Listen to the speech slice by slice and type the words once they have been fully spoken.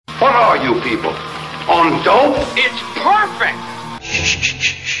you people. On dope, it's perfect! Shh, shh,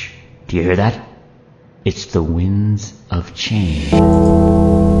 shh, shh. Do you hear that? It's the winds of change.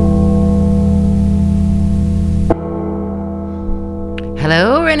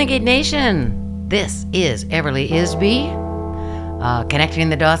 Hello, Renegade Nation. This is Everly Isby, connecting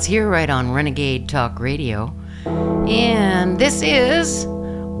the dots here right on Renegade Talk Radio. And this is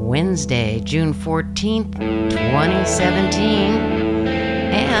Wednesday, June 14th, 2017.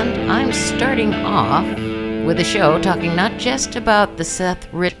 And I'm starting off with a show talking not just about the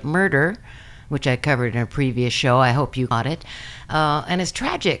Seth Rich murder, which I covered in a previous show. I hope you caught it. And as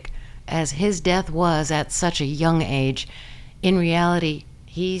tragic as his death was at such a young age, in reality,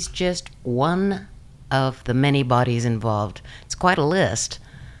 he's just one of the many bodies involved. It's quite a list.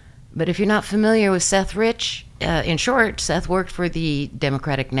 But if you're not familiar with Seth Rich, in short, Seth worked for the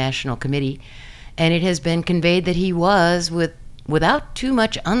Democratic National Committee, and it has been conveyed that he was, without too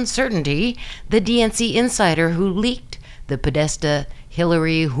much uncertainty, the DNC insider who leaked the Podesta,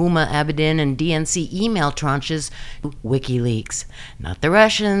 Hillary, Huma Abedin, and DNC email tranches to WikiLeaks. Not the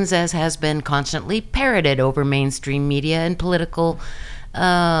Russians, as has been constantly parroted over mainstream media and political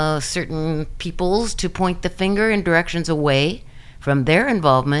certain peoples to point the finger in directions away from their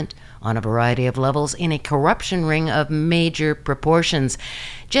involvement on a variety of levels in a corruption ring of major proportions.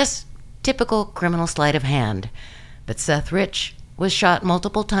 Just typical criminal sleight of hand. But Seth Rich was shot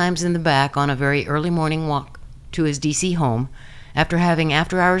multiple times in the back on a very early morning walk to his D.C. home after having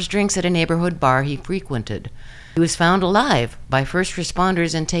after-hours drinks at a neighborhood bar he frequented. He was found alive by first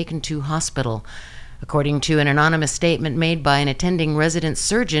responders and taken to hospital. According to an anonymous statement made by an attending resident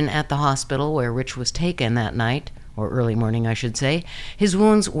surgeon at the hospital where Rich was taken that night, or early morning I should say, his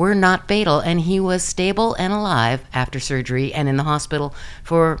wounds were not fatal and he was stable and alive after surgery and in the hospital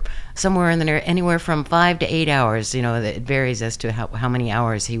for somewhere in the anywhere from 5 to 8 hours. You know, it varies as to how many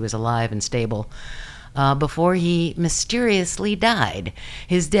hours he was alive and stable. Before he mysteriously died.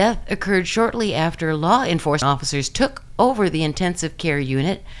 His death occurred shortly after law enforcement officers took over the intensive care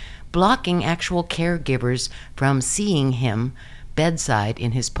unit, blocking actual caregivers from seeing him bedside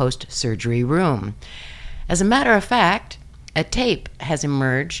in his post-surgery room. As a matter of fact, a tape has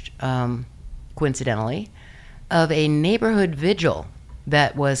emerged, coincidentally, of a neighborhood vigil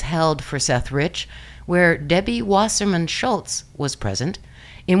that was held for Seth Rich, where Debbie Wasserman Schultz was present,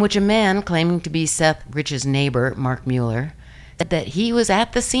 in which a man claiming to be Seth Rich's neighbor, Mark Mueller, said that he was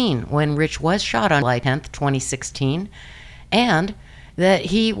at the scene when Rich was shot on July 10th, 2016, and that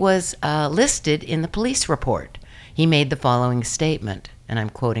he was listed in the police report. He made the following statement, and I'm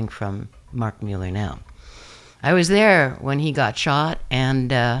quoting from Mark Mueller now. I was there when he got shot,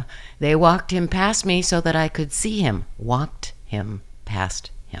 and they walked him past me so that I could see him. Walked him past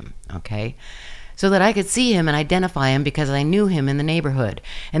him, okay? So that I could see him and identify him because I knew him in the neighborhood.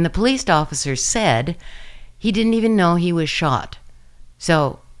 And the police officer said he didn't even know he was shot.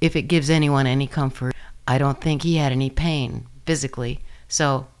 So if it gives anyone any comfort, I don't think he had any pain physically.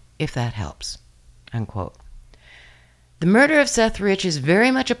 So if that helps, unquote. The murder of Seth Rich is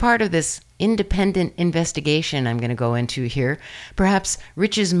very much a part of this independent investigation I'm going to go into here. Perhaps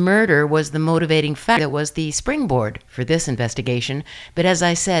Rich's murder was the motivating factor that was the springboard for this investigation, but as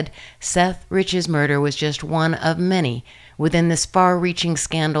I said, Seth Rich's murder was just one of many within this far-reaching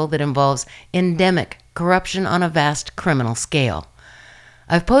scandal that involves endemic corruption on a vast criminal scale.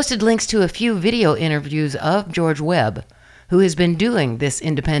 I've posted links to a few video interviews of George Webb, who has been doing this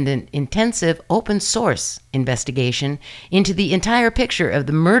independent, intensive, open-source investigation into the entire picture of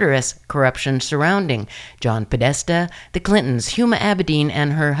the murderous corruption surrounding John Podesta, the Clintons, Huma Abedin,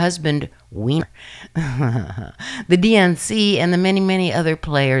 and her husband, Weiner, the DNC, and the many, many other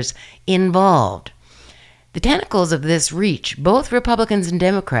players involved. The tentacles of this reach both Republicans and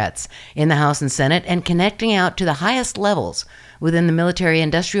Democrats in the House and Senate and connecting out to the highest levels within the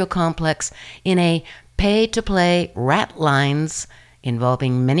military-industrial complex in a pay-to-play rat lines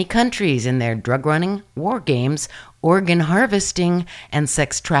involving many countries in their drug-running, war games, organ harvesting, and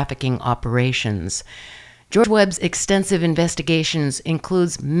sex trafficking operations. George Webb's extensive investigations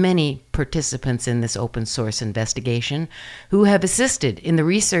includes many participants in this open source investigation who have assisted in the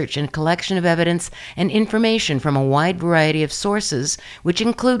research and collection of evidence and information from a wide variety of sources, which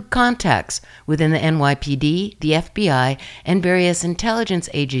include contacts within the NYPD, the FBI, and various intelligence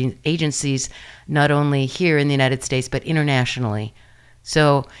agencies, not only here in the United States, but internationally.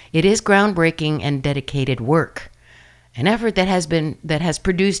 So it is groundbreaking and dedicated work. An effort that has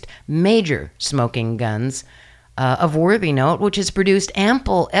produced major smoking guns of worthy note, which has produced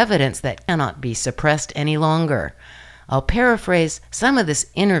ample evidence that cannot be suppressed any longer. I'll paraphrase some of this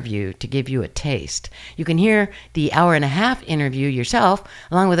interview to give you a taste. You can hear the hour-and-a-half interview yourself,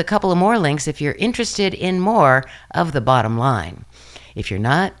 along with a couple of more links if you're interested in more of the bottom line. If you're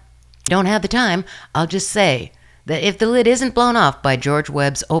not, don't have the time, I'll just say that if the lid isn't blown off by George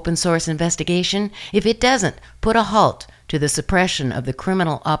Webb's open source investigation, if it doesn't put a halt to the suppression of the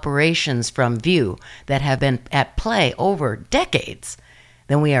criminal operations from view that have been at play over decades,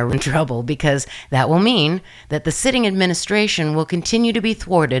 then we are in trouble, because that will mean that the sitting administration will continue to be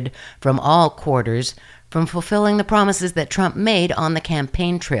thwarted from all quarters from fulfilling the promises that Trump made on the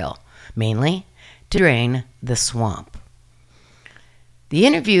campaign trail, mainly to drain the swamp. The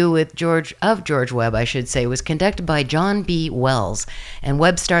interview with George Webb, was conducted by John B. Wells, and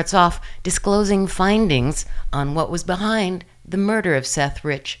Webb starts off disclosing findings on what was behind the murder of Seth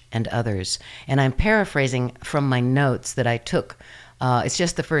Rich and others. And I'm paraphrasing from my notes that I took. It's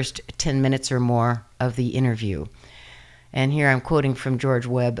just the first 10 minutes or more of the interview. And here I'm quoting from George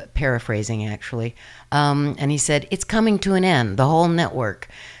Webb, paraphrasing actually. And he said, "It's coming to an end, the whole network.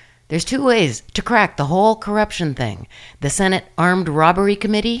 There's two ways to crack the whole corruption thing. The Senate Armed Robbery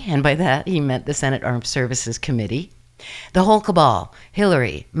Committee," and by that he meant the Senate Armed Services Committee, "the whole cabal,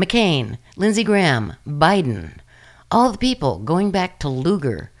 Hillary, McCain, Lindsey Graham, Biden, all the people going back to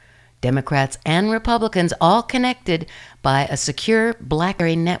Lugar, Democrats and Republicans, all connected by a secure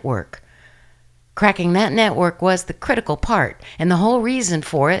BlackBerry network. Cracking that network was the critical part, and the whole reason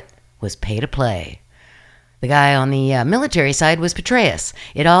for it was pay to play. The guy on the military side was Petraeus.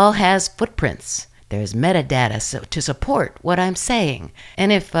 It all has footprints. There's metadata to support what I'm saying.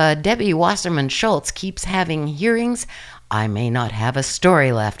 And if Debbie Wasserman Schultz keeps having hearings, I may not have a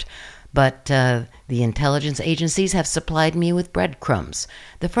story left. But the intelligence agencies have supplied me with breadcrumbs.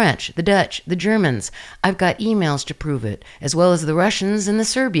 The French, the Dutch, the Germans. I've got emails to prove it, as well as the Russians and the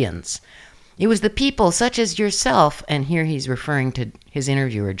Serbians. It was the people such as yourself," and here he's referring to his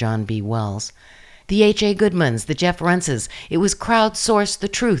interviewer, John B. Wells, "the H.A. Goodmans, the Jeff Runces. It was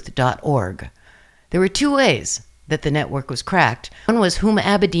crowdsourcethetruth.org. There were two ways that the network was cracked. One was Huma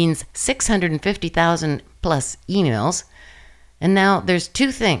Abedin's 650,000 plus emails. And now there's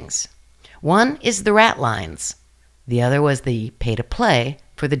two things. One is the rat lines. The other was the pay-to-play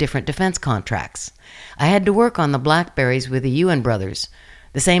for the different defense contracts. I had to work on the Blackberries with the Ewan brothers,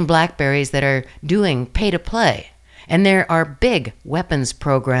 the same Blackberries that are doing pay-to-play. And there are big weapons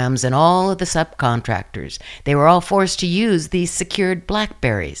programs and all of the subcontractors. They were all forced to use these secured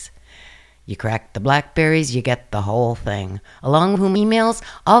Blackberries. You crack the Blackberries, you get the whole thing. Along with emails,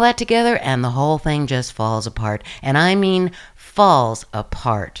 all that together, and the whole thing just falls apart. And I mean falls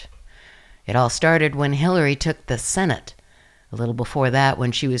apart. It all started when Hillary took the Senate. A little before that,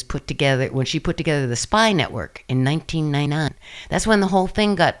 when she put together the spy network in 1999. That's when the whole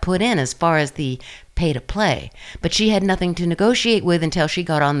thing got put in as far as the pay-to-play. But she had nothing to negotiate with until she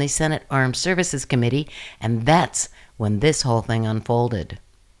got on the Senate Armed Services Committee, and that's when this whole thing unfolded.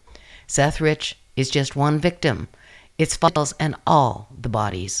 Seth Rich is just one victim. It's files and all the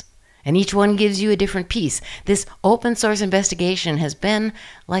bodies. And each one gives you a different piece. This open source investigation has been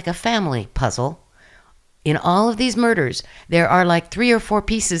like a family puzzle. In all of these murders, there are like 3 or 4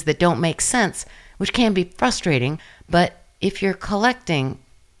 pieces that don't make sense, which can be frustrating, but if you're collecting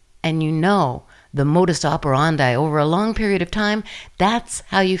and you know the modus operandi over a long period of time, that's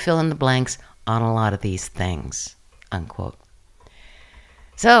how you fill in the blanks on a lot of these things, unquote.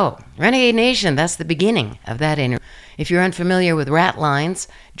 So, Renegade Nation, that's the beginning of that interview. If you're unfamiliar with rat lines,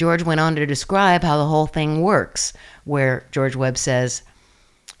 George went on to describe how the whole thing works, where George Webb says,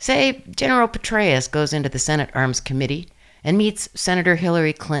 say General Petraeus goes into the Senate Arms Committee and meets Senator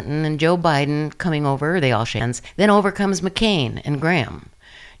Hillary Clinton and Joe Biden coming over, they all shake hands. Then over comes McCain and Graham.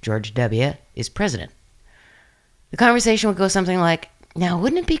 George W. is president. The conversation would go something like, now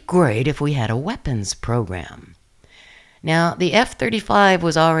wouldn't it be great if we had a weapons program? Now, the F-35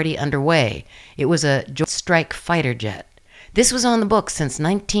 was already underway. It was a Joint Strike fighter jet. This was on the books since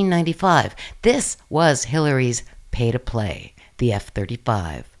 1995. This was Hillary's pay-to-play, the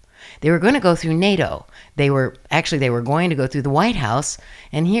F-35. They were going to go through NATO. They were going to go through the White House.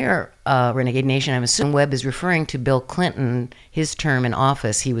 And here, Renegade Nation, I'm assuming Webb is referring to Bill Clinton, his term in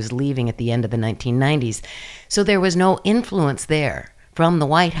office. He was leaving at the end of the 1990s. So there was no influence there from the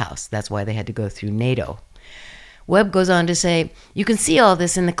White House. That's why they had to go through NATO. Webb goes on to say, you can see all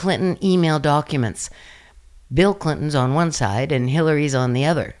this in the Clinton email documents. Bill Clinton's on one side and Hillary's on the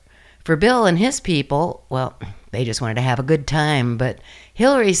other. For Bill and his people, well, they just wanted to have a good time, but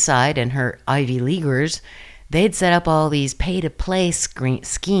Hillary's side and her Ivy Leaguers, they'd set up all these pay-to-play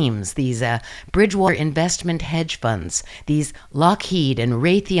schemes, these Bridgewater investment hedge funds, these Lockheed and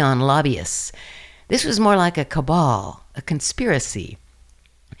Raytheon lobbyists. This was more like a cabal, a conspiracy.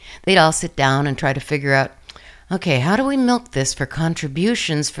 They'd all sit down and try to figure out, okay, how do we milk this for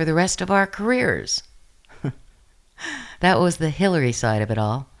contributions for the rest of our careers? That was the Hillary side of it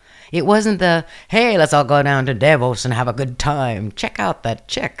all. It wasn't the, hey, let's all go down to Davos and have a good time. Check out that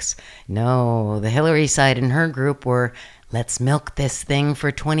chicks. No, the Hillary side and her group were, let's milk this thing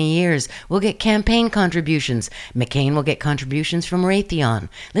for 20 years. We'll get campaign contributions. McCain will get contributions from Raytheon.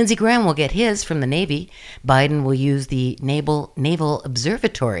 Lindsey Graham will get his from the Navy. Biden will use the Naval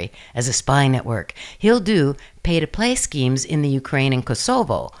Observatory as a spy network. He'll do pay-to-play schemes in the Ukraine and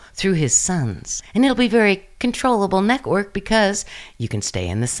Kosovo through his sons. And it'll be very controllable network because you can stay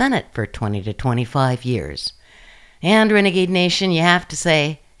in the Senate for 20 to 25 years. And Renegade Nation, you have to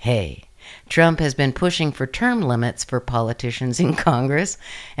say, hey, Trump has been pushing for term limits for politicians in Congress,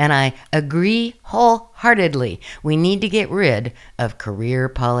 and I agree wholeheartedly. We need to get rid of career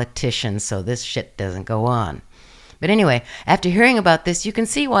politicians so this shit doesn't go on. But anyway, after hearing about this, you can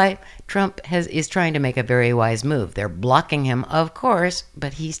see why Trump is trying to make a very wise move. They're blocking him, of course,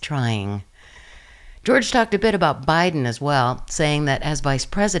 but he's trying. George talked a bit about Biden as well, saying that as vice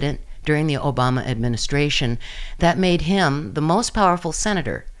president during the Obama administration, that made him the most powerful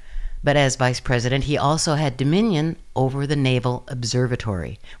senator. But as vice president, he also had dominion over the Naval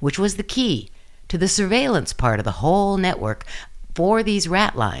Observatory, which was the key to the surveillance part of the whole network for these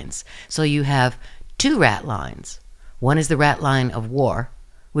rat lines. So you have two rat lines. One is the rat line of war,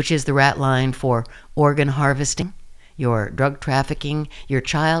 which is the rat line for organ harvesting, your drug trafficking, your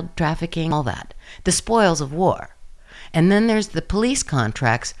child trafficking, all that. The spoils of war. And then there's the police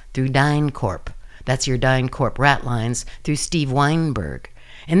contracts through DynCorp. That's your DynCorp rat lines through Steve Weinberg.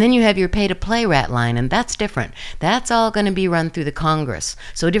 And then you have your pay-to-play rat line, and that's different. That's all going to be run through the Congress.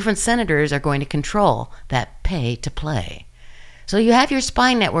 So different senators are going to control that pay-to-play. So you have your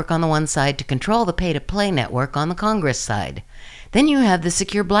spy network on the one side to control the pay-to-play network on the Congress side. Then you have the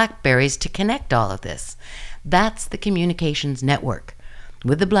secure BlackBerries to connect all of this. That's the communications network.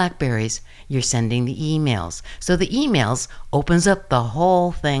 With the BlackBerries, you're sending the emails. So the emails opens up the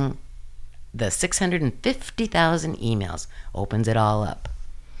whole thing. The 650,000 emails opens it all up.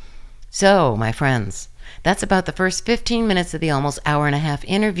 So, my friends, that's about the first 15 minutes of the almost hour and a half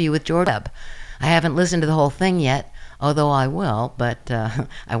interview with George Webb. I haven't listened to the whole thing yet, although I will, but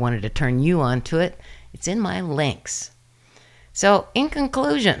I wanted to turn you on to it. It's in my links. So, in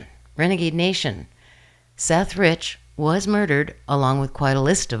conclusion, Renegade Nation, Seth Rich was murdered, along with quite a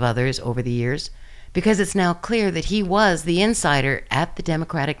list of others over the years, because it's now clear that he was the insider at the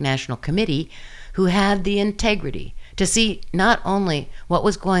Democratic National Committee who had the integrity to see not only what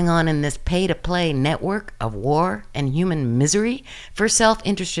was going on in this pay-to-play network of war and human misery for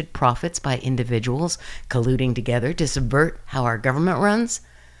self-interested profits by individuals colluding together to subvert how our government runs,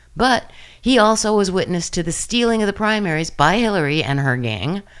 but he also was witness to the stealing of the primaries by Hillary and her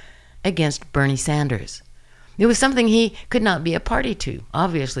gang against Bernie Sanders. It was something he could not be a party to,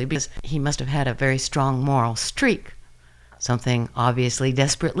 obviously, because he must have had a very strong moral streak. Something obviously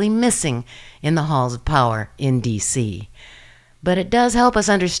desperately missing in the halls of power in D.C. But it does help us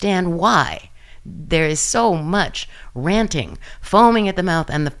understand why there is so much ranting, foaming at the mouth,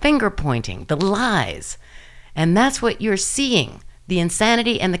 and the finger pointing, the lies. And that's what you're seeing, the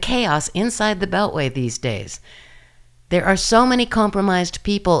insanity and the chaos inside the Beltway these days. There are so many compromised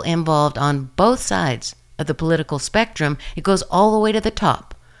people involved on both sides of the political spectrum. It goes all the way to the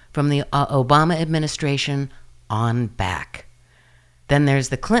top, from the Obama administration on back. Then there's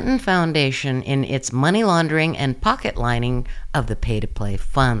the Clinton Foundation in its money laundering and pocket lining of the pay-to-play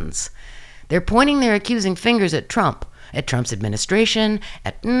funds. They're pointing their accusing fingers at Trump, at Trump's administration,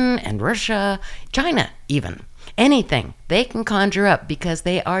 and Russia, China even. Anything they can conjure up because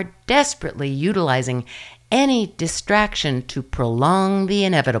they are desperately utilizing any distraction to prolong the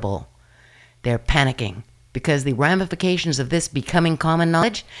inevitable. They're panicking because the ramifications of this becoming common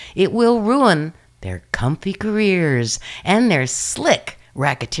knowledge, it will ruin their comfy careers and their slick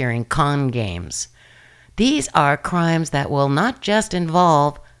racketeering con games. These are crimes that will not just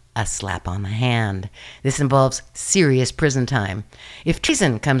involve a slap on the hand. This involves serious prison time. If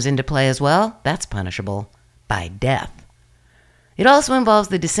treason comes into play as well, that's punishable by death. It also involves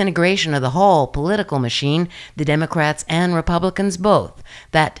the disintegration of the whole political machine, the Democrats and Republicans both.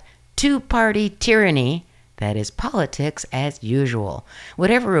 That two-party tyranny that is politics as usual. What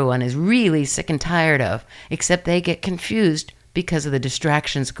everyone is really sick and tired of, except they get confused because of the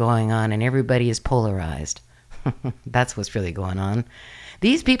distractions going on and everybody is polarized. That's what's really going on.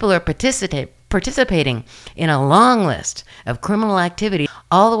 These people are participating in a long list of criminal activity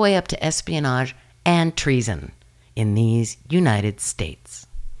all the way up to espionage and treason in these United States.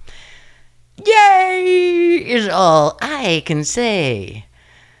 Yay is all I can say.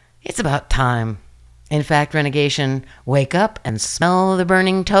 It's about time. In fact, Renegation, wake up and smell the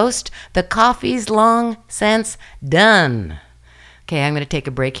burning toast. The coffee's long since done. Okay, I'm going to take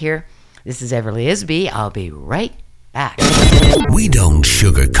a break here. This is Everly Isby. I'll be right back. We don't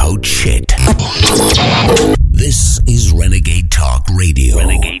sugarcoat shit. This is Renegade Talk Radio.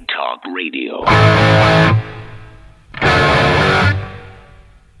 Renegade Talk Radio.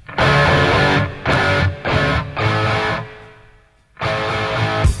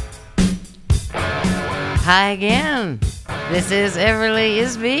 Hi again. This is Everly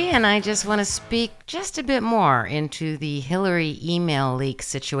Isby, and I just want to speak just a bit more into the Hillary email leak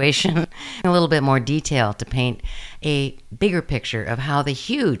situation in a little bit more detail to paint a bigger picture of how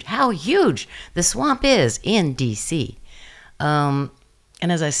huge the swamp is in D.C. And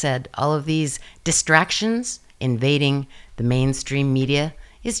as I said, all of these distractions invading the mainstream media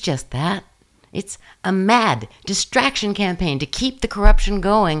is just that. It's a mad distraction campaign to keep the corruption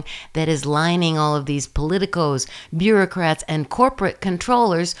going that is lining all of these politicos, bureaucrats, and corporate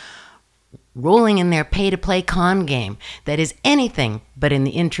controllers rolling in their pay-to-play con game that is anything but in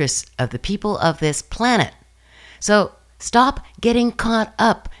the interests of the people of this planet. So stop getting caught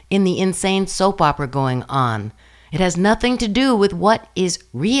up in the insane soap opera going on. It has nothing to do with what is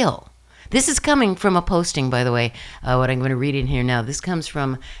real. This is coming from a posting, by the way, what I'm going to read in here now. This comes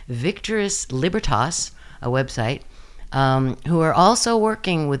from Victoris Libertas, a website, who are also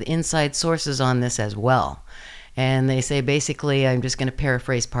working with inside sources on this as well. And they say, basically, I'm just going to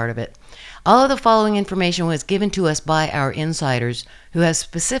paraphrase part of it. All of the following information was given to us by our insiders who have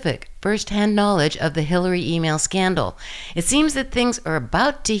specific first-hand knowledge of the Hillary email scandal. It seems that things are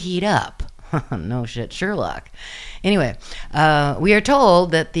about to heat up. No shit, Sherlock. Anyway, we are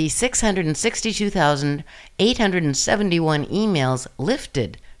told that the 662,871 emails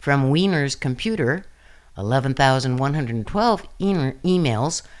lifted from Weiner's computer, 11,112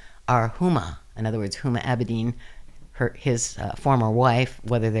 emails, are Huma. In other words, Huma Abedin, his former wife.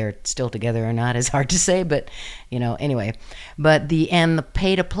 Whether they're still together or not is hard to say, but, anyway. But the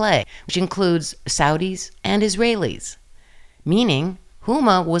pay-to-play, which includes Saudis and Israelis, meaning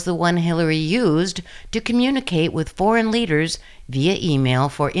Huma was the one Hillary used to communicate with foreign leaders via email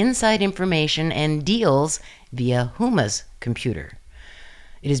for inside information and deals via Huma's computer.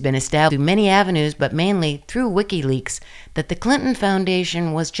 It has been established through many avenues, but mainly through WikiLeaks, that the Clinton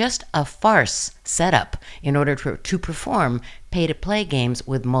Foundation was just a farce set up in order to perform pay-to-play games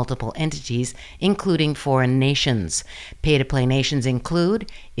with multiple entities, including foreign nations. Pay-to-play nations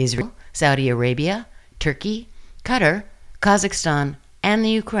include Israel, Saudi Arabia, Turkey, Qatar, Kazakhstan, and the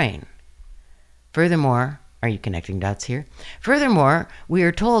Ukraine. Furthermore, are you connecting dots here? Furthermore, we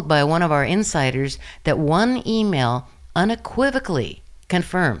are told by one of our insiders that one email unequivocally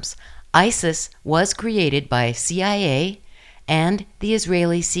confirms ISIS was created by CIA and the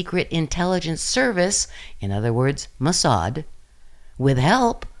Israeli Secret Intelligence Service, in other words, Mossad, with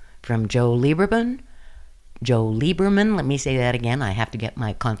help from Joe Lieberman, let me say that again, I have to get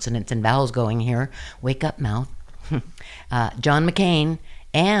my consonants and vowels going here, wake up mouth, John McCain,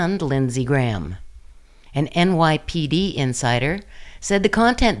 and Lindsey Graham. An NYPD insider said the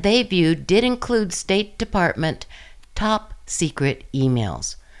content they viewed did include State Department top secret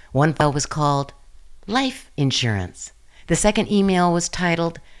emails. One file was called Life Insurance. The second email was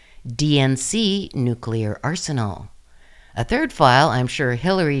titled DNC Nuclear Arsenal. A third file, I'm sure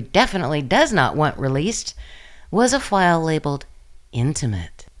Hillary definitely does not want released, was a file labeled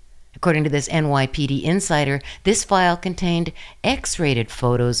Intimate. According to this NYPD insider, this file contained X-rated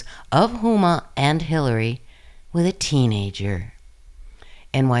photos of Huma and Hillary with a teenager.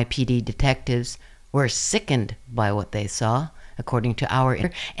 NYPD detectives were sickened by what they saw, according to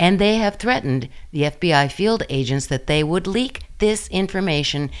and they have threatened the FBI field agents that they would leak this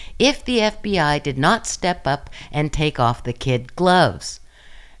information if the FBI did not step up and take off the kid gloves.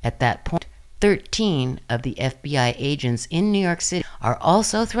 At that point, 13 of the FBI agents in New York City are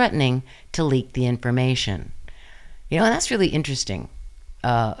also threatening to leak the information. And that's really interesting.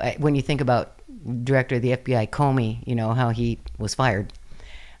 When you think about Director of the FBI, Comey, how he was fired.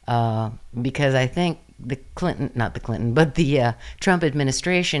 Because I think the Trump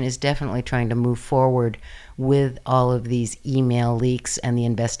administration is definitely trying to move forward with all of these email leaks and the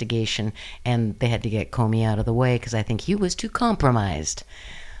investigation, and they had to get Comey out of the way because I think he was too compromised.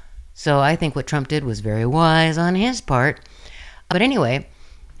 So I think what Trump did was very wise on his part. But anyway,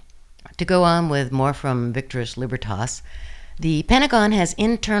 to go on with more from Victoris Libertas, the Pentagon has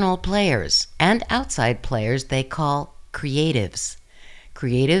internal players and outside players they call creatives.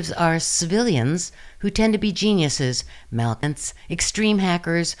 Creatives are civilians who tend to be geniuses, malcontents, extreme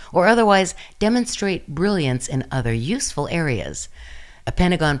hackers, or otherwise demonstrate brilliance in other useful areas. A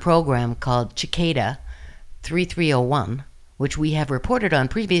Pentagon program called Cicada 3301, which we have reported on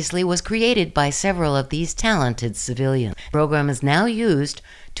previously, was created by several of these talented civilians. The program is now used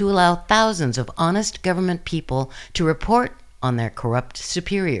to allow thousands of honest government people to report on their corrupt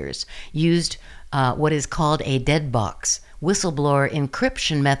superiors, used what is called a dead box whistleblower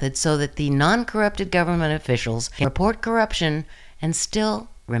encryption method so that the non-corrupted government officials can report corruption and still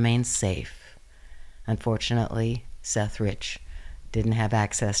remain safe. Unfortunately, Seth Rich didn't have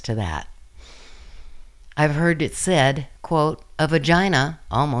access to that. I've heard it said, quote, "A vagina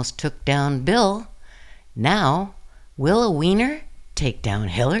almost took down Bill. Now, will a wiener take down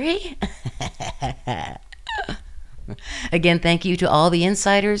Hillary?" Again, thank you to all the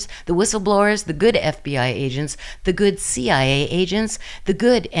insiders, the whistleblowers, the good FBI agents, the good CIA agents, the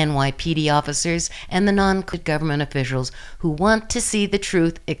good NYPD officers, and the non-government officials who want to see the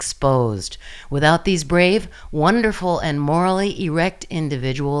truth exposed. Without these brave, wonderful, and morally erect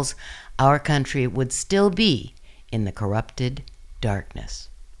individuals, our country would still be in the corrupted darkness.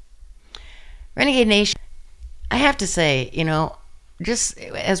 Renegade Nation, I have to say, just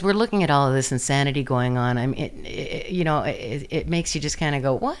as we're looking at all of this insanity going on, I mean, it makes you just kind of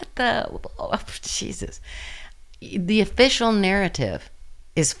go, what the, Jesus. The official narrative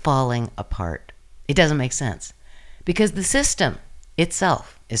is falling apart. It doesn't make sense because the system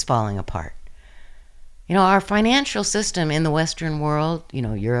itself is falling apart. Our financial system in the Western world,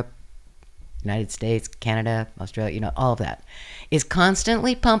 Europe, United States, Canada, Australia, all of that, is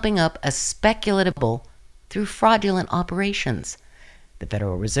constantly pumping up a speculative bubble through fraudulent operations. The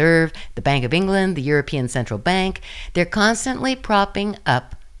Federal Reserve, the Bank of England, the European Central Bank, they're constantly propping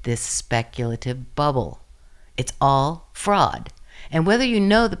up this speculative bubble. It's all fraud. And whether you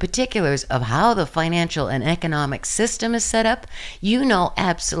know the particulars of how the financial and economic system is set up, you know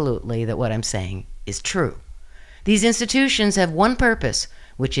absolutely that what I'm saying is true. These institutions have one purpose,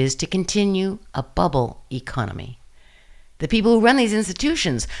 which is to continue a bubble economy. The people who run these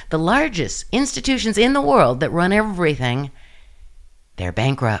institutions, the largest institutions in the world that run everything, they're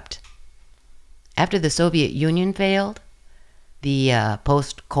bankrupt. After the Soviet Union failed, the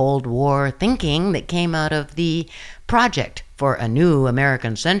post-Cold War thinking that came out of the Project for a New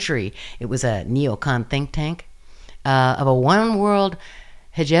American Century, it was a neocon think tank, of a one-world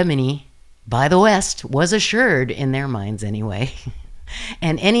hegemony by the West was assured, in their minds anyway.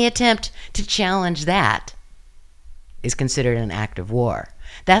 And any attempt to challenge that is considered an act of war.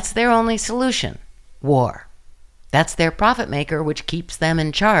 That's their only solution, war. That's their profit maker, which keeps them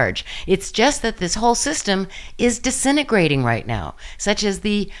in charge. It's just that this whole system is disintegrating right now, such as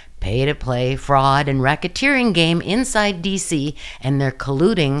the pay-to-play fraud and racketeering game inside DC, and they're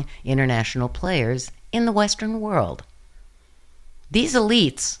colluding international players in the Western world. These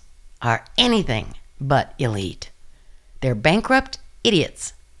elites are anything but elite. They're bankrupt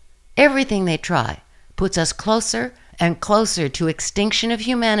idiots. Everything they try puts us closer and closer to extinction of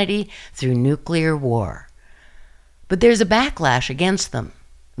humanity through nuclear war. But there's a backlash against them,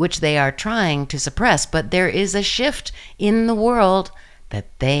 which they are trying to suppress, but there is a shift in the world that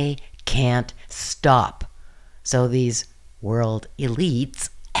they can't stop. So these world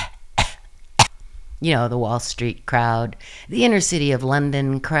elites, the Wall Street crowd, the inner city of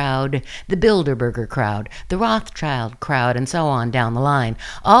London crowd, the Bilderberger crowd, the Rothschild crowd, and so on down the line,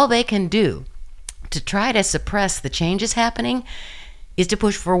 all they can do to try to suppress the changes happening is to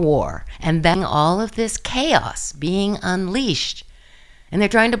push for war, and then all of this chaos being unleashed. And they're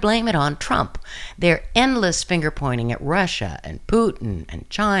trying to blame it on Trump. They're endless finger pointing at Russia and Putin and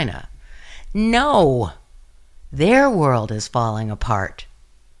China. No, their world is falling apart.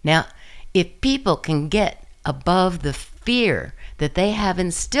 Now, if people can get above the fear that they have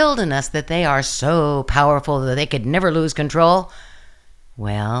instilled in us that they are so powerful that they could never lose control,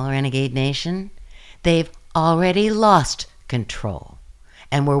 well, Renegade Nation, they've already lost control.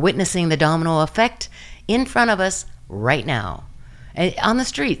 And we're witnessing the domino effect in front of us right now. On the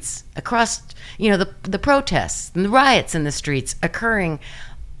streets, across, the protests and the riots in the streets occurring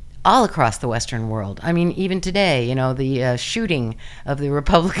all across the Western world. I mean, even today, the shooting of the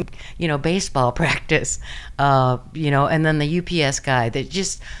Republican, baseball practice, and then the UPS guy.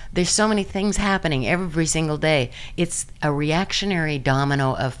 There's so many things happening every single day. It's a reactionary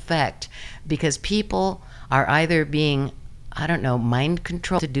domino effect because people are either being mind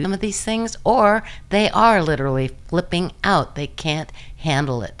control to do some of these things, or they are literally flipping out. They can't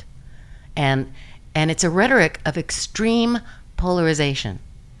handle it. And it's a rhetoric of extreme polarization.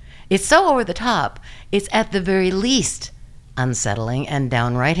 It's so over the top, it's at the very least unsettling and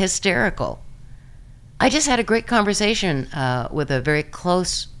downright hysterical. I just had a great conversation with a very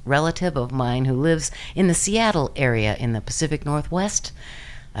close relative of mine who lives in the Seattle area in the Pacific Northwest.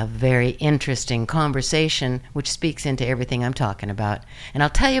 A very interesting conversation which speaks into everything I'm talking about. And I'll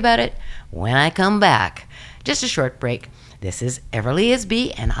tell you about it when I come back. Just a short break. This is Everly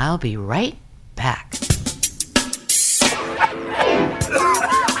Isby, and I'll be right back.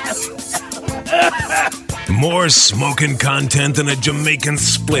 More smoking content than a Jamaican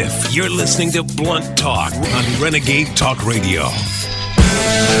spliff. You're listening to Blunt Talk on Renegade Talk Radio. Oh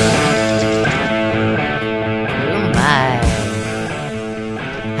my.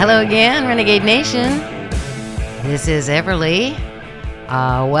 Hello again, Renegade Nation. This is Everly.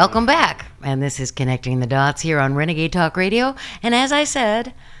 Welcome back. And this is Connecting the Dots here on Renegade Talk Radio. And as I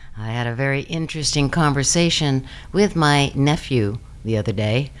said, I had a very interesting conversation with my nephew the other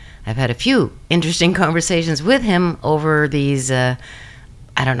day. I've had a few interesting conversations with him over these, I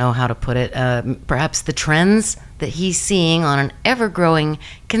don't know how to put it, perhaps the trends that he's seeing on an ever-growing,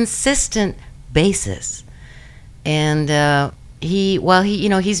 consistent basis. And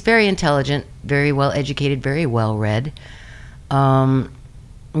he's very intelligent, very well educated, very well read, young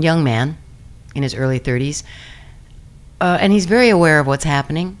man in his early 30s, and he's very aware of what's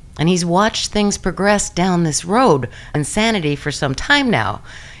happening, and he's watched things progress down this road, insanity, for some time now.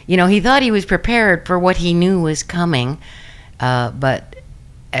 You know, he thought he was prepared for what he knew was coming, but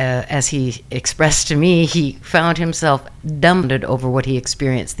as he expressed to me, he found himself dumbfounded over what he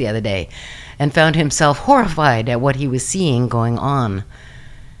experienced the other day and found himself horrified at what he was seeing going on.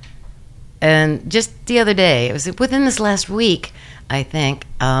 And just the other day, it was within this last week, I think,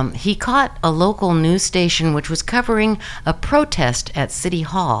 he caught a local news station which was covering a protest at City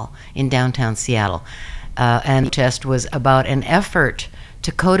Hall in downtown Seattle. And the protest was about an effort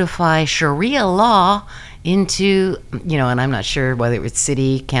to codify Sharia law into, and I'm not sure whether it was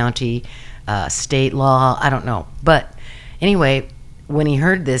city, county, state law, I don't know. But anyway, when he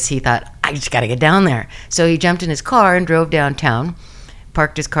heard this, he thought, I just got to get down there. So he jumped in his car and drove downtown,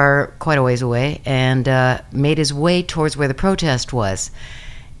 parked his car quite a ways away, and made his way towards where the protest was.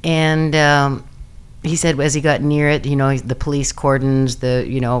 And he said as he got near it, the police cordons,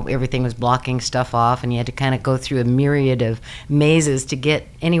 everything was blocking stuff off, and he had to kind of go through a myriad of mazes to get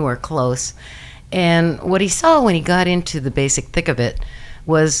anywhere close. And what he saw when he got into the basic thick of it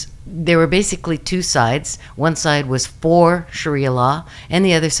was there were basically two sides. One side was for Sharia law, and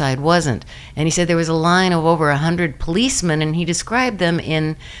the other side wasn't. And he said there was a line of over 100 policemen, and he described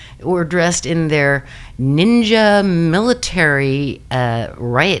them were dressed in their ninja military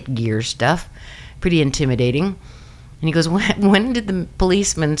riot gear stuff. Pretty intimidating. And he goes, when did the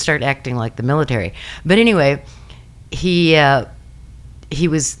policemen start acting like the military? But anyway, the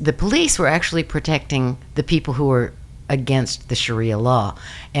police were actually protecting the people who were against the Sharia law.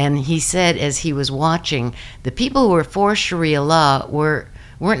 And he said as he was watching, the people who were for Sharia law weren't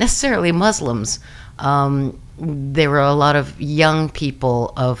necessarily Muslims. There were a lot of young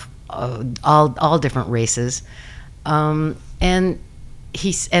people of all different races. And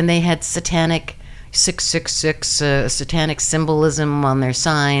they had satanic 666 satanic symbolism on their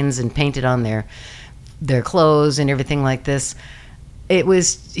signs and painted on their clothes and everything like this.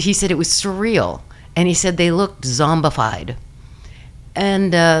 He said it was surreal, and he said they looked zombified.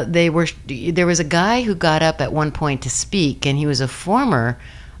 And there was a guy who got up at one point to speak, and he was a former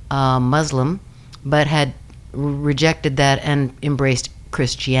Muslim, but had rejected that and embraced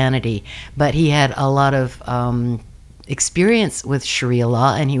Christianity. But he had a lot of experience with Sharia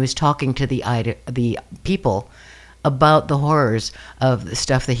law, and he was talking to the people about the horrors of the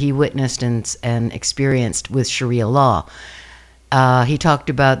stuff that he witnessed and experienced with Sharia law. He talked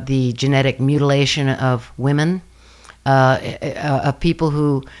about the genetic mutilation of women, of people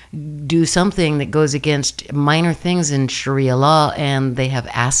who do something that goes against minor things in Sharia law, and they have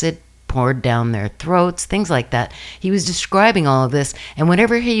acid poured down their throats, things like that. He was describing all of this, and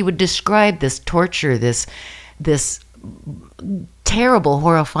whenever he would describe this torture, this terrible,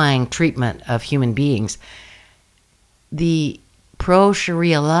 horrifying treatment of human beings, the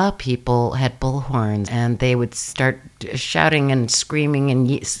pro-Sharia law people had bullhorns, and they would start shouting and screaming and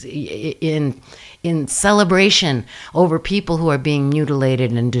in celebration over people who are being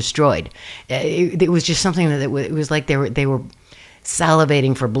mutilated and destroyed. It was just something that it was like they were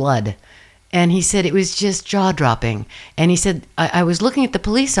salivating for blood. And he said it was just jaw-dropping. And he said, I was looking at the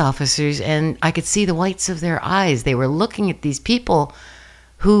police officers, and I could see the whites of their eyes. They were looking at these people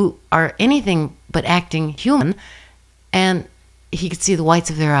who are anything but acting human, and he could see the whites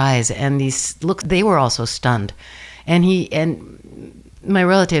of their eyes. And they were also stunned. And my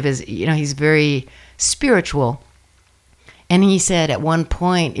relative is, he's very spiritual. And he said at one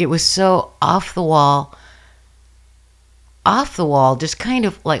point, it was so off the wall, just kind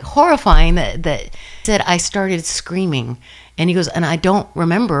of like horrifying that said I started screaming. And he goes, and I don't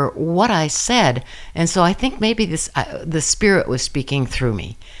remember what I said. And so I think maybe the Spirit was speaking through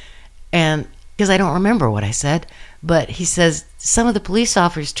me. And because I don't remember what I said. But he says some of the police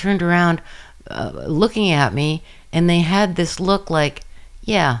officers turned around looking at me, and they had this look like,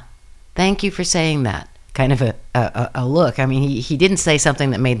 yeah, thank you for saying that. Kind of a look. I mean, he didn't say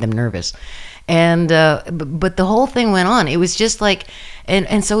something that made them nervous. And but the whole thing went on. It was just like,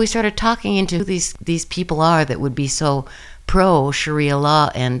 and so we started talking into who these people are that would be so pro Sharia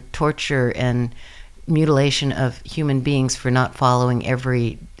law and torture and mutilation of human beings for not following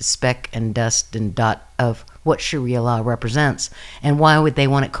every speck and dust and dot of what Sharia law represents, and why would they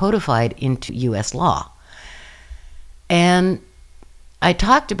want it codified into U.S. law. And I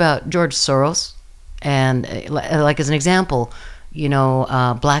talked about George Soros, and like as an example,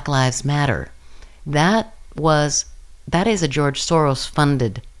 Black Lives Matter. That is a George Soros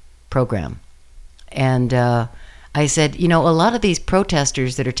funded program. And I said, a lot of these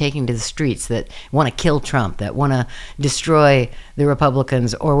protesters that are taking to the streets that want to kill Trump, that want to destroy the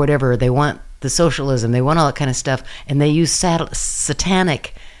Republicans or whatever, they want the socialism, they want all that kind of stuff, and they use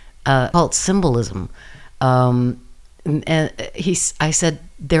satanic cult symbolism. I said,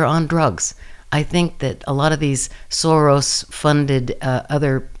 they're on drugs. I think that a lot of these Soros-funded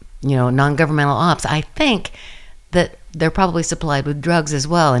other, non-governmental ops, I think that they're probably supplied with drugs as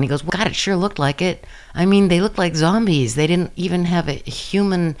well. And he goes, well, God, it sure looked like it. I mean, they looked like zombies. They didn't even have a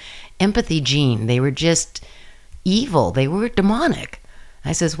human empathy gene. They were just evil. They were demonic.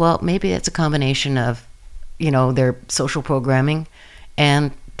 I says, well, maybe that's a combination of, their social programming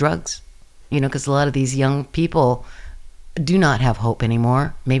and drugs, because a lot of these young people do not have hope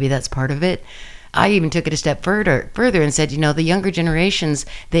anymore. Maybe that's part of it. I even took it a step further and said, the younger generations,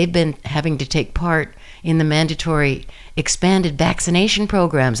 they've been having to take part in the mandatory expanded vaccination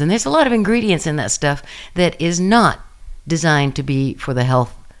programs. And there's a lot of ingredients in that stuff that is not designed to be for the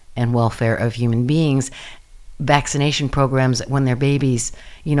health and welfare of human beings. Vaccination programs when they're babies,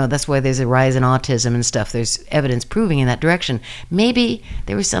 that's why there's a rise in autism and stuff. There's evidence proving in that direction. Maybe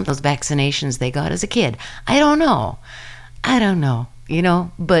there were some of those vaccinations they got as a kid. I don't know,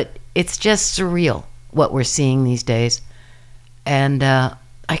 but it's just surreal what we're seeing these days. And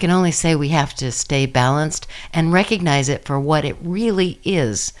I can only say we have to stay balanced and recognize it for what it really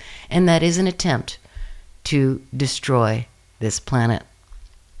is, and that is an attempt to destroy this planet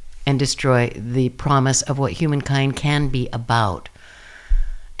and destroy the promise of what humankind can be about.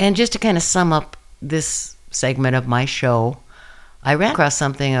 And just to kind of sum up this segment of my show, I ran across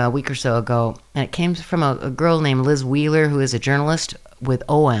something a week or so ago, and it came from a girl named Liz Wheeler, who is a journalist with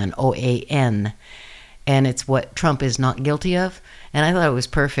OAN, O-A-N, and it's what Trump is not guilty of. And I thought it was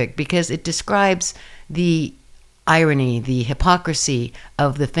perfect because it describes the irony, the hypocrisy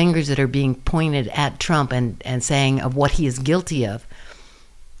of the fingers that are being pointed at Trump and saying of what he is guilty of.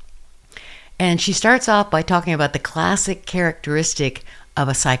 And she starts off by talking about the classic characteristic of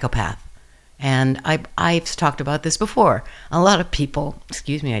a psychopath. And I've talked about this before. A lot of people,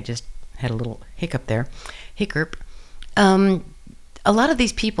 excuse me, I just had a little hiccup there. A lot of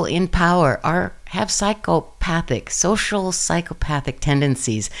these people in power have social psychopathic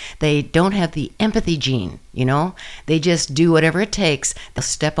tendencies. They don't have the empathy gene, They just do whatever it takes. They'll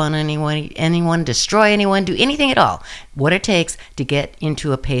step on anyone, destroy anyone, do anything at all. What it takes to get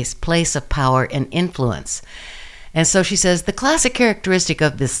into a place of power and influence. And so she says, the classic characteristic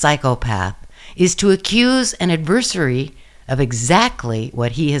of this psychopath is to accuse an adversary of exactly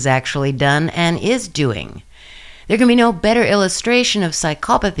what he has actually done and is doing. There can be no better illustration of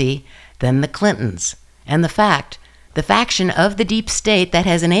psychopathy than the Clintons, and the faction of the deep state that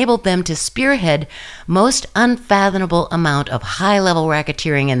has enabled them to spearhead most unfathomable amount of high-level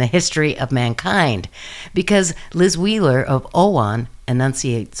racketeering in the history of mankind, because Liz Wheeler of OAN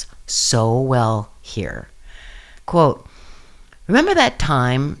enunciates so well here. Quote, remember that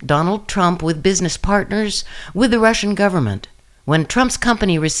time Donald Trump with business partners with the Russian government, when Trump's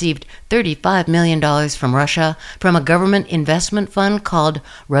company received $35 million from Russia from a government investment fund called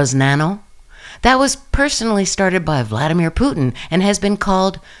Rosnano? That was personally started by Vladimir Putin and has been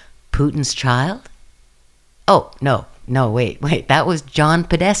called Putin's child? Oh, no, wait, that was John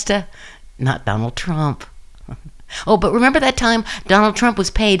Podesta, not Donald Trump. Oh, but remember that time Donald Trump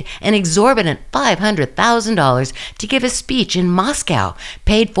was paid an exorbitant $500,000 to give a speech in Moscow,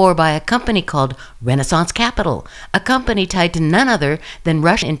 paid for by a company called Renaissance Capital, a company tied to none other than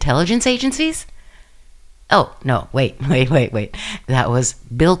Russian intelligence agencies? Oh, no, wait. That was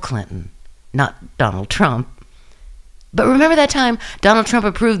Bill Clinton, not Donald Trump. But remember that time Donald Trump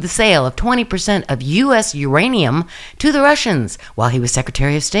approved the sale of 20% of U.S. uranium to the Russians while he was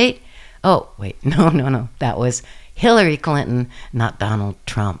Secretary of State? Oh, wait, no. That was Hillary Clinton, not Donald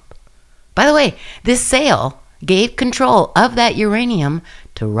Trump. By the way, this sale gave control of that uranium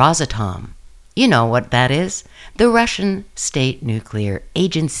to Rosatom. You know what that is? The Russian State Nuclear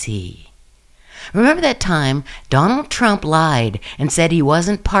Agency. Remember that time Donald Trump lied and said he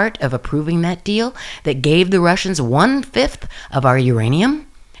wasn't part of approving that deal that gave the Russians 1/5 of our uranium?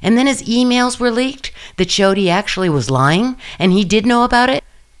 And then his emails were leaked that showed he actually was lying and he did know about it?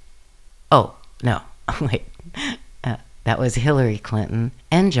 Oh, no, wait. That was Hillary Clinton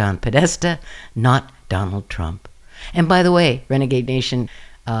and John Podesta, not Donald Trump. And by the way, Renegade Nation,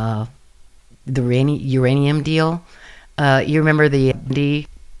 the uranium deal, you remember the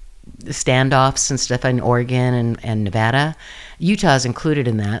standoffs and stuff in Oregon and Nevada? Utah's included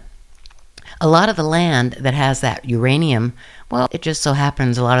in that. A lot of the land that has that uranium, well, it just so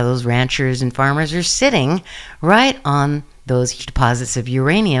happens a lot of those ranchers and farmers are sitting right on those deposits of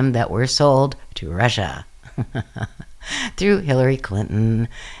uranium that were sold to Russia through Hillary Clinton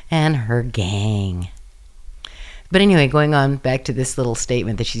and her gang. But anyway, going on back to this little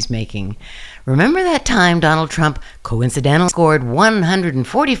statement that she's making. Remember that time Donald Trump coincidentally scored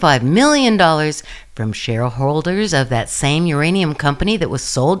 $145 million from shareholders of that same uranium company that was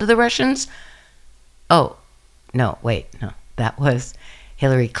sold to the Russians? Oh, no, wait, no. That was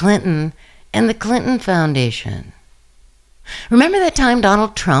Hillary Clinton and the Clinton Foundation. Remember that time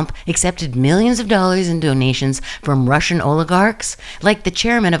Donald Trump accepted millions of dollars in donations from Russian oligarchs, like the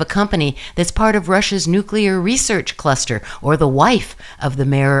chairman of a company that's part of Russia's nuclear research cluster, or the wife of the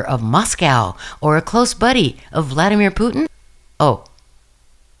mayor of Moscow, or a close buddy of Vladimir Putin? Oh,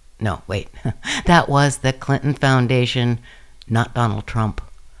 no, wait. That was the Clinton Foundation, not Donald Trump.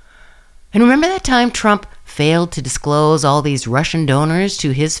 And remember that time Trump failed to disclose all these Russian donors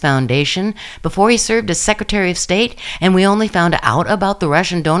to his foundation before he served as Secretary of State, and we only found out about the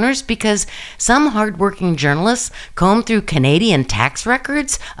Russian donors because some hardworking journalists combed through Canadian tax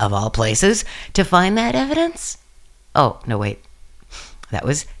records, of all places, to find that evidence? Oh, no, wait. That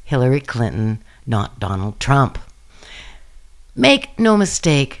was Hillary Clinton, not Donald Trump. Make no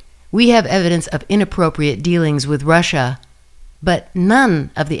mistake, we have evidence of inappropriate dealings with Russia, but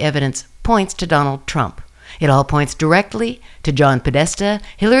none of the evidence points to Donald Trump. It all points directly to John Podesta,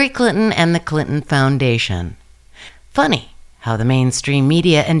 Hillary Clinton, and the Clinton Foundation. Funny how the mainstream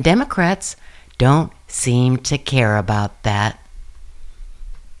media and Democrats don't seem to care about that.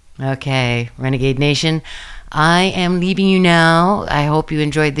 Okay, Renegade Nation, I am leaving you now. I hope you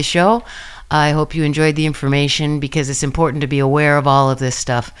enjoyed the show. I hope you enjoyed the information, because it's important to be aware of all of this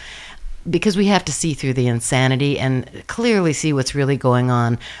stuff, because we have to see through the insanity and clearly see what's really going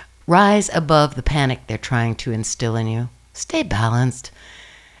on. Rise above the panic they're trying to instill in you. Stay balanced.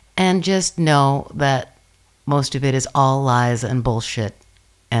 And just know that most of it is all lies and bullshit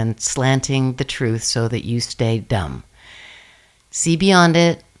and slanting the truth so that you stay dumb. See beyond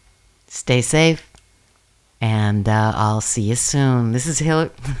it. Stay safe. And I'll see you soon. This is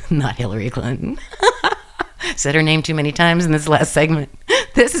not Hillary Clinton. Said her name too many times in this last segment.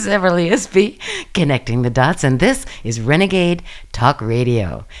 This is Everly SB, connecting the dots, and this is Renegade Talk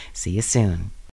Radio. See you soon.